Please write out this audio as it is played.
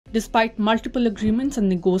Despite multiple agreements and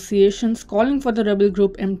negotiations calling for the rebel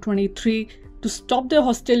group M23 to stop their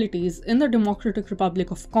hostilities in the Democratic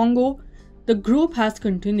Republic of Congo, the group has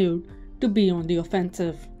continued to be on the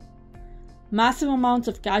offensive. Massive amounts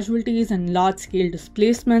of casualties and large-scale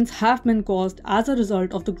displacements have been caused as a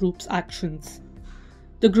result of the group's actions.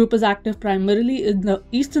 The group is active primarily in the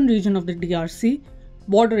eastern region of the DRC,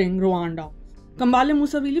 bordering Rwanda. Kambale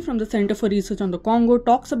Musavuli from the Center for Research on the Congo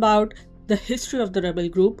talks about the history of the rebel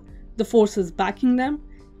group, the forces backing them,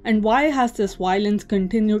 and why has this violence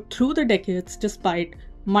continued through the decades despite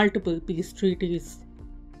multiple peace treaties.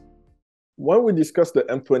 When we discuss the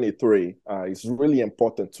M23, it's really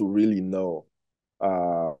important to really know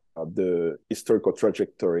the historical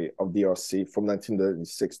trajectory of DRC from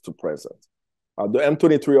 1996 to present. The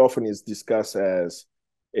M23 often is discussed as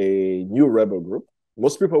a new rebel group.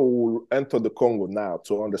 Most people who enter the Congo now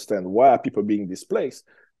to understand why are people being displaced,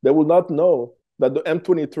 they will not know that the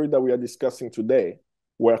M23 that we are discussing today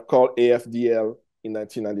were called AFDL in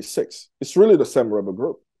 1996. It's really the same rebel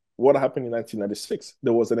group. What happened in 1996?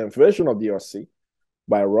 There was an invasion of DRC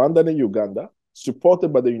by Rwanda and Uganda, supported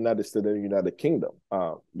by the United States and the United Kingdom,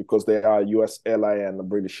 because they are US ally and a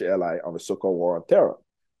British ally on the so-called war on terror.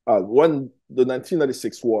 When the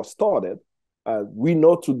 1996 war started, we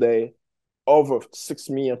know today over 6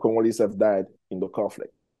 million Congolese have died in the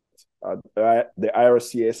conflict. The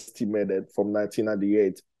IRC estimated from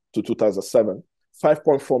 1998 to 2007,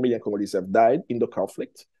 5.4 million Congolese have died in the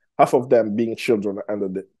conflict, half of them being children under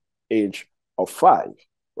the age of 5,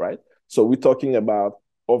 right? So we're talking about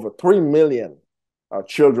over 3 million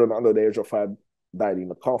children under the age of 5 died in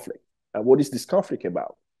the conflict. And what is this conflict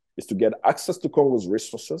about? It's to get access to Congo's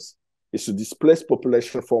resources, it's to displace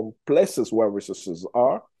population from places where resources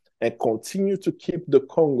are, and continue to keep the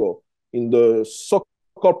Congo in the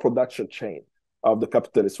so-called production chain of the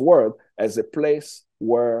capitalist world as a place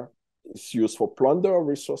where it's used for plunder of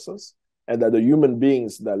resources, and that the human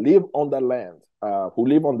beings that live on that land, who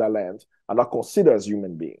live on that land, are not considered as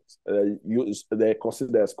human beings. They're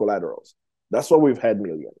considered as collaterals. That's why we've had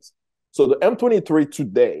millions. So the M23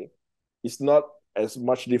 today is not as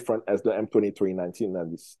much different as the M23 in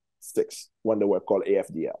 1996 when they were called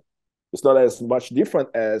AFDL. It's not as much different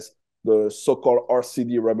as the so-called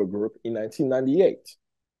RCD rebel group in 1998.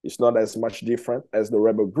 It's not as much different as the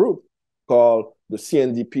rebel group called the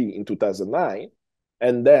CNDP in 2009.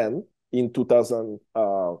 And then in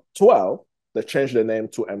 2012, they changed the name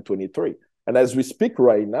to M23. And as we speak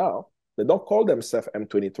right now, they don't call themselves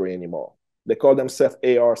M23 anymore. They call themselves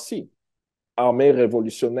ARC, Armée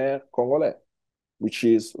Révolutionnaire Congolais, which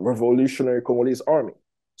is Revolutionary Congolese Army.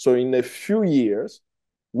 So in a few years,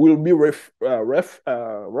 we'll be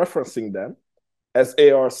referencing them as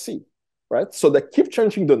ARC, right? So they keep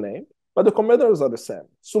changing the name, but the commanders are the same.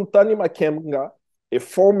 Sultani Makenga, a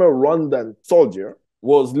former Rwandan soldier,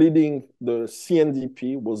 was leading the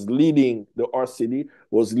CNDP, was leading the RCD,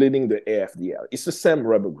 was leading the AFDL. It's the same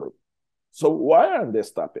rebel group. So why aren't they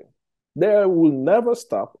stopping? They will never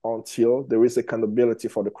stop until there is accountability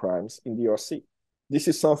for the crimes in the DRC. This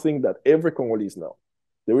is something that every Congolese knows.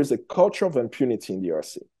 There is a culture of impunity in the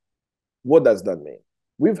DRC. What does that mean?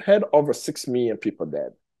 We've had over 6 million people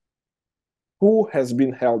dead. Who has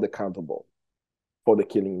been held accountable for the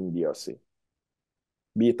killing in the DRC?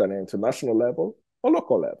 Be it at an international level or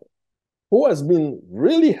local level. Who has been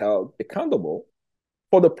really held accountable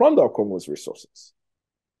for the plunder of Congo's resources?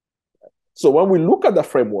 So when we look at the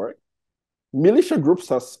framework, militia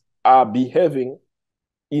groups are behaving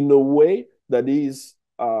in a way that is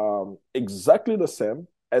exactly the same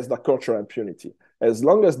as the culture of impunity. As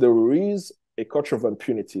long as there is a culture of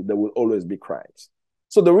impunity, there will always be crimes.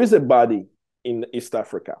 So there is a body in East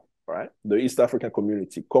Africa, right? The East African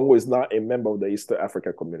community. Congo is now a member of the East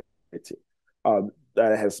African community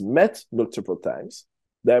that has met multiple times.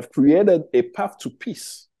 They have created a path to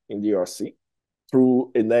peace in the DRC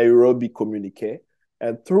through a Nairobi communique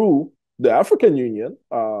and through the African Union.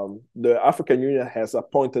 The African Union has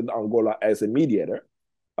appointed Angola as a mediator,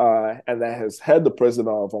 and that has had the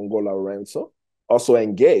president of Angola, Lorenzo, also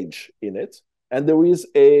engage in it. And there is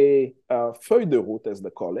a feuille de route, as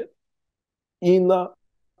they call it,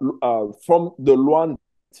 from the Luanda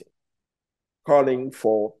calling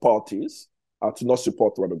for parties to not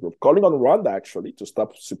support rebel groups, calling on Rwanda actually to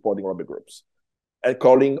stop supporting rebel groups, and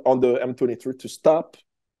calling on the M23 to stop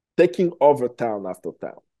taking over town after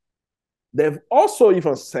town. They've also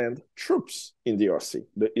even sent troops in the DRC,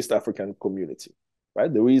 the East African community,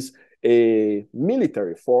 right? There is a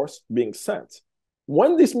military force being sent.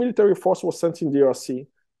 When this military force was sent in the DRC,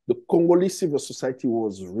 the Congolese civil society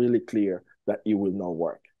was really clear that it will not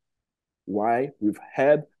work. Why? We've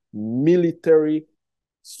had military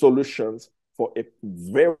solutions for a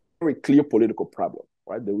very, very clear political problem,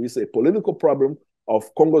 right? There is a political problem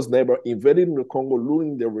of Congo's neighbor invading the Congo,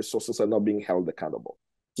 looting their resources and not being held accountable.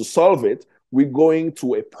 To solve it, we're going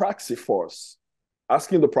to a proxy force,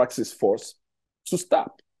 asking the proxy force to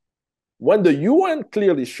stop. When the UN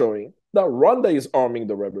clearly showing that Rwanda is arming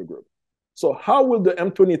the rebel group. So how will the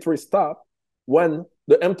M23 stop when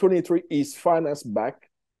the M23 is financed back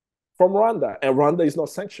from Rwanda and Rwanda is not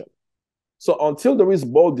sanctioned? So until there is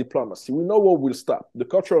bold diplomacy, we know what will stop. The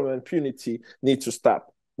culture of impunity needs to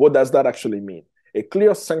stop. What does that actually mean? A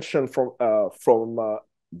clear sanction from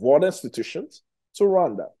world institutions to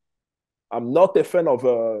Rwanda. I'm not a fan of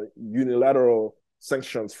unilateral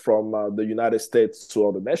sanctions from the United States to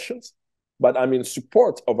other nations, but I'm in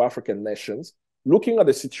support of African nations looking at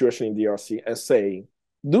the situation in DRC and saying,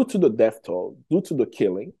 due to the death toll, due to the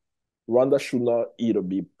killing, Rwanda should not either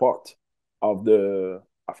be part of the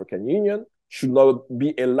African Union, should not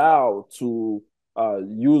be allowed to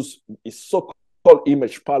use its so-called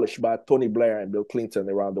image polished by Tony Blair and Bill Clinton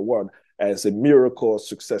around the world as a miracle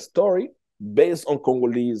success story based on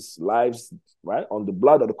Congolese lives, right, on the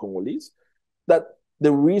blood of the Congolese, that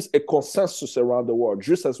there is a consensus around the world,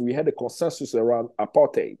 just as we had a consensus around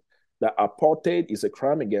apartheid, that apartheid is a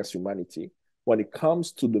crime against humanity. When it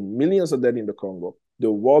comes to the millions of dead in the Congo,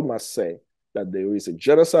 the world must say that there is a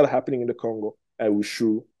genocide happening in the Congo, and we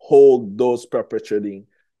should hold those perpetrating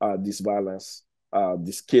this violence,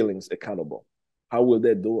 these killings accountable. How will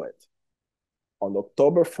they do it? On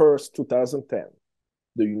October 1st, 2010,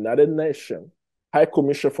 the United Nations High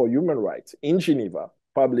Commission for Human Rights in Geneva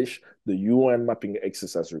published the UN Mapping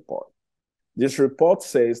Exercise Report. This report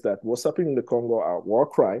says that what's happening in the Congo are war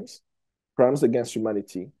crimes, crimes against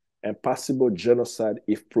humanity, and possible genocide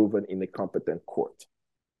if proven in a competent court.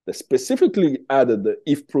 They specifically added the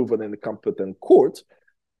if proven in a competent court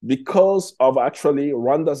because of actually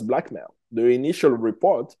Rwanda's blackmail. The initial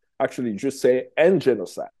report actually just say end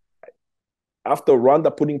genocide. After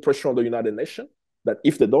Rwanda putting pressure on the United Nations, that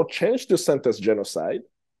if they don't change the sentence genocide,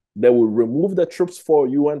 they will remove the troops for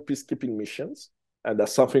UN peacekeeping missions. And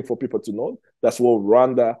that's something for people to know. That's what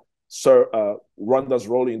Rwanda's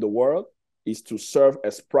role in the world is, to serve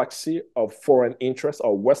as proxy of foreign interests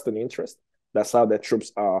or Western interests. That's how their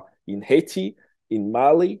troops are in Haiti, in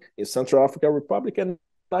Mali, in Central African Republic, and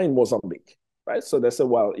now in Mozambique, right? So they said,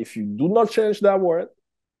 well, if you do not change that word,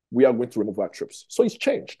 we are going to remove our troops. So it's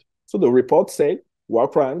changed. So the report said war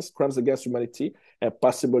crimes, crimes against humanity, and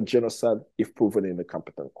possible genocide if proven in a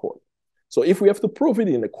competent court. So if we have to prove it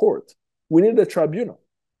in a court, we need a tribunal.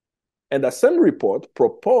 And the same report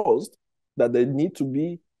proposed that there need to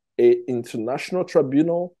be an international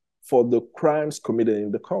tribunal for the crimes committed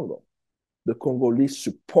in the Congo. The Congolese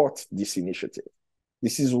support this initiative.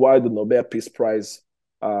 This is why the Nobel Peace Prize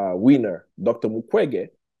winner, Dr. Mukwege,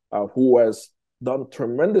 who has done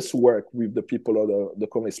tremendous work with the people of the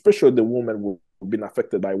Congo, especially the women who have been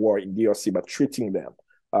affected by war in DRC, but treating them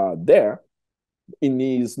there. In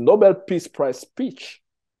his Nobel Peace Prize speech,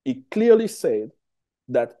 he clearly said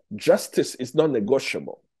that justice is not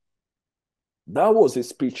negotiable. That was his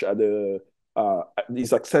speech at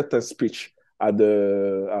his acceptance speech at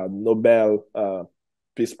the Nobel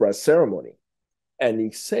Peace Prize ceremony. And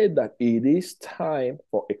he said that it is time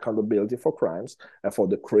for accountability for crimes and for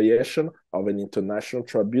the creation of an international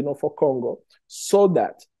tribunal for Congo so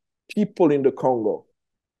that people in the Congo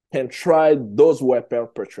can try those who are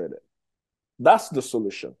perpetrated. That's the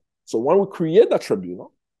solution. So when we create that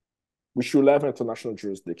tribunal, we should have international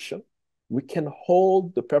jurisdiction. We can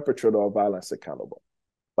hold the perpetrator of violence accountable.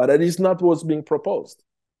 But that is not what's being proposed.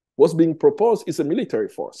 What's being proposed is a military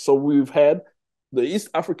force. So we've had the East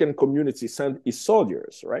African community send its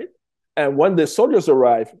soldiers, right? And when the soldiers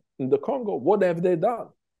arrive in the Congo, what have they done?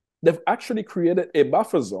 They've actually created a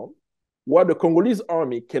buffer zone where the Congolese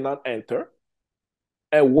army cannot enter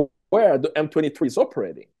and where the M23 is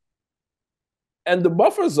operating. And the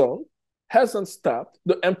buffer zone hasn't stopped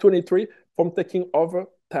the M23 from taking over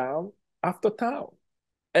town after town.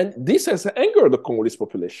 And this has angered the Congolese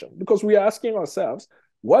population because we are asking ourselves,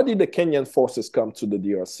 why did the Kenyan forces come to the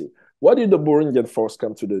DRC? Why did the Burundian force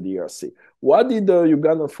come to the DRC? Why did the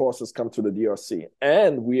Ugandan forces come to the DRC?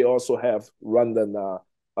 And we also have Rwandan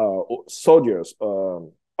soldiers,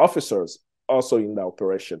 officers also in the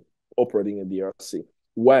operation, operating in the DRC,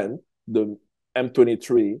 when the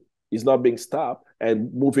M23 is not being stopped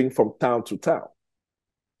and moving from town to town,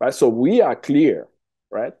 right? So we are clear,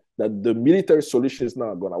 right, that the military solution is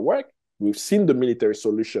not going to work. We've seen the military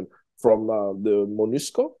solution from the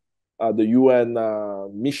MONUSCO, the UN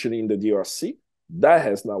mission in the DRC. That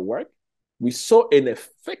has not worked. We saw an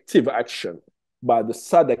effective action by the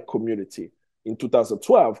SADC community in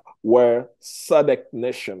 2012, where SADC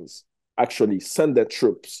nations actually sent their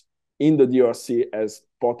troops in the DRC as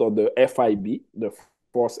part of the FIB, the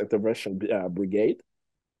Force Intervention Brigade.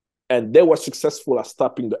 And they were successful at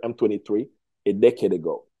stopping the M23 a decade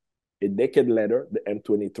ago. A decade later, the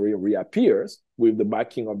M23 reappears with the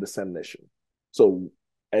backing of the same nation. So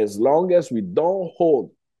as long as we don't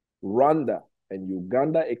hold Rwanda and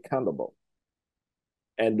Uganda accountable,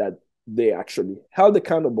 and that they actually held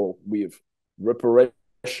accountable with reparation,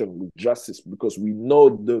 with justice, because we know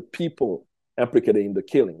the people implicated in the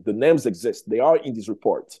killing, the names exist, they are in these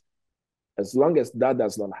reports. As long as that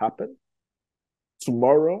does not happen,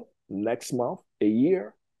 tomorrow, next month, a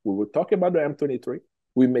year, we will talk about the M23,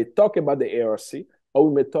 we may talk about the ARC, or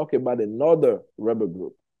we may talk about another rebel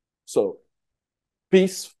group. So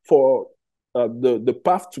peace for the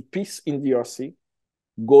path to peace in DRC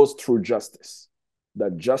goes through justice.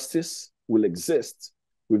 That justice will exist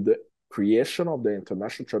with the creation of the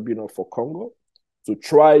International Tribunal for Congo to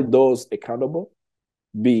try those accountable,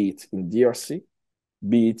 be it in DRC,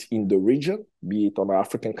 be it in the region, be it on the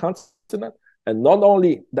African continent, and not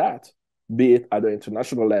only that, be it at the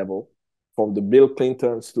international level, from the Bill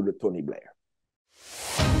Clintons to the Tony Blair.